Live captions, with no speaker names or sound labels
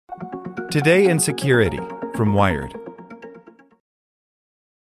Today in Security from Wired.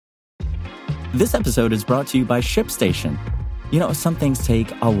 This episode is brought to you by ShipStation. You know, some things take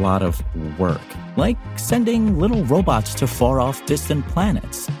a lot of work, like sending little robots to far-off distant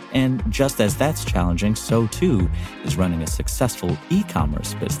planets. And just as that's challenging, so too is running a successful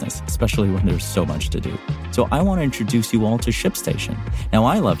e-commerce business, especially when there's so much to do. So I want to introduce you all to ShipStation. Now,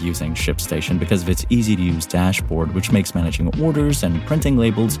 I love using ShipStation because of its easy-to-use dashboard, which makes managing orders and printing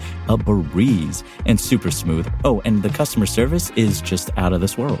labels a breeze and super smooth. Oh, and the customer service is just out of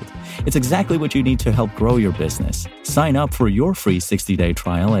this world. It's exactly what you need to help grow your business. Sign up for your free 60-day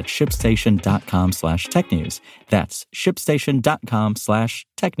trial at shipstation.com/technews. That's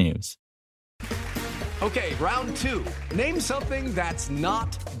shipstation.com/technews. Okay, round two. Name something that's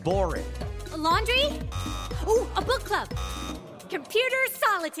not boring. A laundry? Ooh, a book club. Computer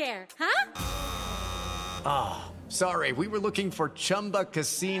solitaire, huh? Ah, sorry, we were looking for Chumba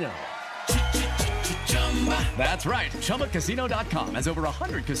Casino. That's right, ChumbaCasino.com has over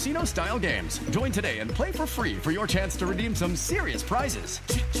 100 casino-style games. Join today and play for free for your chance to redeem some serious prizes.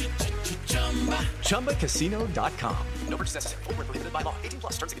 ChumbaCasino.com. No purchase necessary. Void where prohibited by law.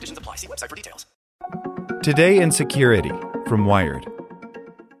 18+. Terms and conditions apply. See website for details. Today in Security from Wired.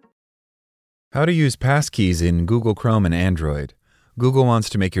 How to use Passkeys in Google Chrome and Android. Google wants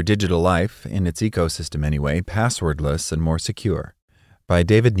to make your digital life, in its ecosystem anyway, passwordless and more secure. By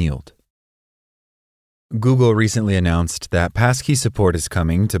David Neild. Google recently announced that Passkey support is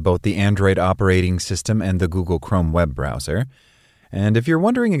coming to both the Android operating system and the Google Chrome web browser. And if you're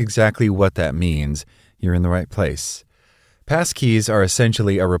wondering exactly what that means, you're in the right place. Passkeys are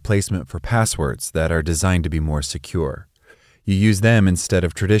essentially a replacement for passwords that are designed to be more secure. You use them instead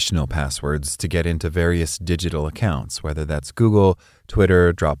of traditional passwords to get into various digital accounts, whether that's Google,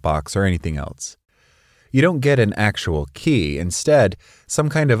 Twitter, Dropbox, or anything else. You don't get an actual key. Instead, some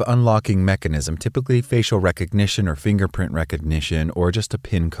kind of unlocking mechanism, typically facial recognition or fingerprint recognition or just a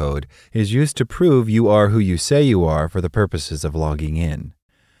PIN code, is used to prove you are who you say you are for the purposes of logging in.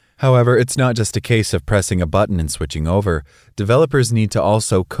 However, it's not just a case of pressing a button and switching over. Developers need to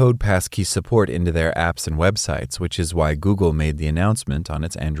also code passkey support into their apps and websites, which is why Google made the announcement on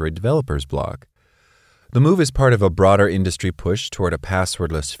its Android developers blog. The move is part of a broader industry push toward a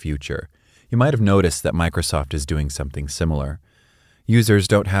passwordless future. You might have noticed that Microsoft is doing something similar. Users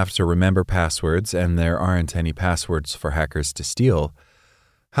don't have to remember passwords, and there aren't any passwords for hackers to steal.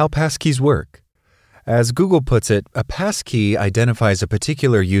 How passkeys work? As Google puts it, a passkey identifies a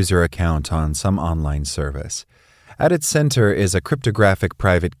particular user account on some online service. At its center is a cryptographic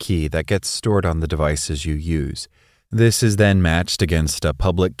private key that gets stored on the devices you use. This is then matched against a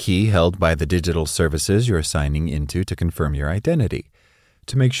public key held by the digital services you're signing into to confirm your identity.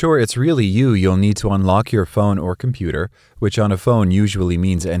 To make sure it's really you, you'll need to unlock your phone or computer, which on a phone usually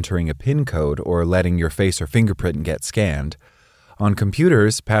means entering a PIN code or letting your face or fingerprint get scanned. On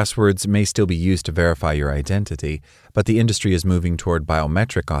computers, passwords may still be used to verify your identity, but the industry is moving toward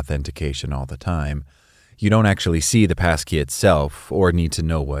biometric authentication all the time. You don't actually see the passkey itself or need to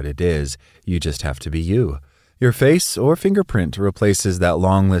know what it is. You just have to be you. Your face or fingerprint replaces that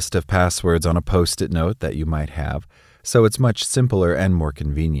long list of passwords on a Post-it note that you might have, so it's much simpler and more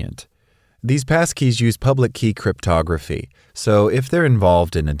convenient. These passkeys use public key cryptography, so if they're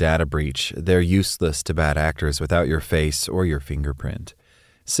involved in a data breach, they're useless to bad actors without your face or your fingerprint.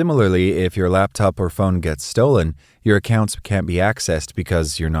 Similarly, if your laptop or phone gets stolen, your accounts can't be accessed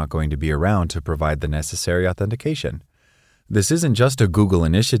because you're not going to be around to provide the necessary authentication. This isn't just a Google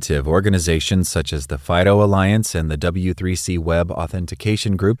initiative. Organizations such as the FIDO Alliance and the W3C Web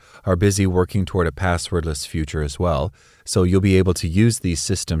Authentication Group are busy working toward a passwordless future as well, so you'll be able to use these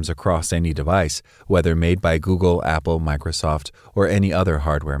systems across any device, whether made by Google, Apple, Microsoft, or any other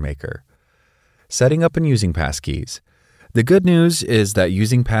hardware maker. Setting up and using passkeys. The good news is that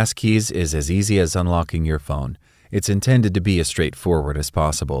using passkeys is as easy as unlocking your phone. It's intended to be as straightforward as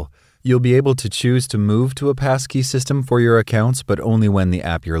possible. You'll be able to choose to move to a passkey system for your accounts, but only when the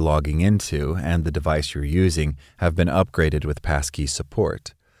app you're logging into and the device you're using have been upgraded with passkey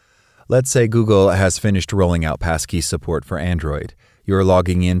support. Let's say Google has finished rolling out passkey support for Android. You're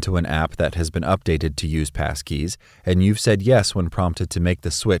logging into an app that has been updated to use passkeys, and you've said yes when prompted to make the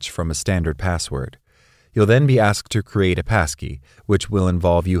switch from a standard password. You'll then be asked to create a passkey, which will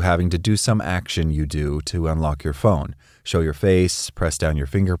involve you having to do some action you do to unlock your phone, show your face, press down your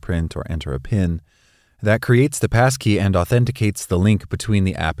fingerprint, or enter a PIN. That creates the passkey and authenticates the link between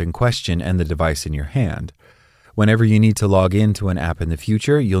the app in question and the device in your hand. Whenever you need to log into an app in the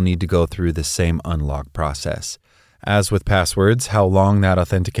future, you'll need to go through the same unlock process. As with passwords, how long that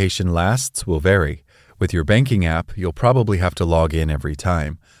authentication lasts will vary. With your banking app, you'll probably have to log in every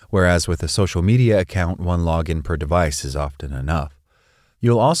time, whereas with a social media account, one login per device is often enough.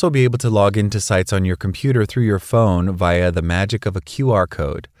 You'll also be able to log into sites on your computer through your phone via the magic of a QR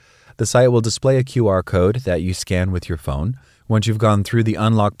code. The site will display a QR code that you scan with your phone. Once you've gone through the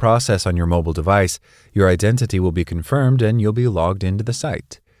unlock process on your mobile device, your identity will be confirmed and you'll be logged into the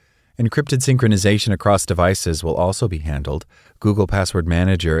site. Encrypted synchronization across devices will also be handled. Google Password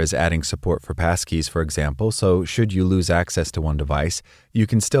Manager is adding support for Passkeys, for example, so should you lose access to one device, you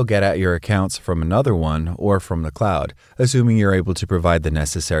can still get at your accounts from another one or from the cloud, assuming you're able to provide the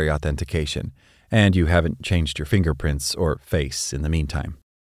necessary authentication, and you haven't changed your fingerprints or face in the meantime.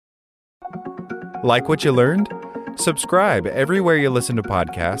 Like what you learned? Subscribe everywhere you listen to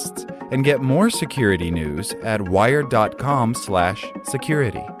podcasts and get more security news at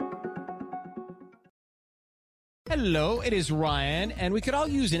wired.com/security. Hello, it is Ryan, and we could all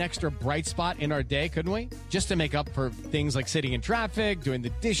use an extra bright spot in our day, couldn't we? Just to make up for things like sitting in traffic, doing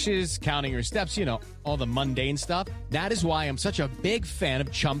the dishes, counting your steps, all the mundane stuff. That is why I'm such a big fan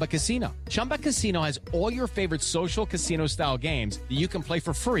of Chumba Casino. Chumba Casino has all your favorite social casino-style games that you can play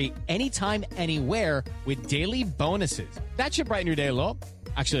for free anytime, anywhere with daily bonuses. That should brighten your day a little.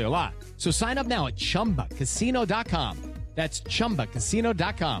 Actually, a lot. So sign up now at ChumbaCasino.com. That's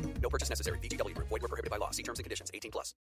ChumbaCasino.com. No purchase necessary. VGW Group. Void where prohibited by law. See terms and conditions. 18+.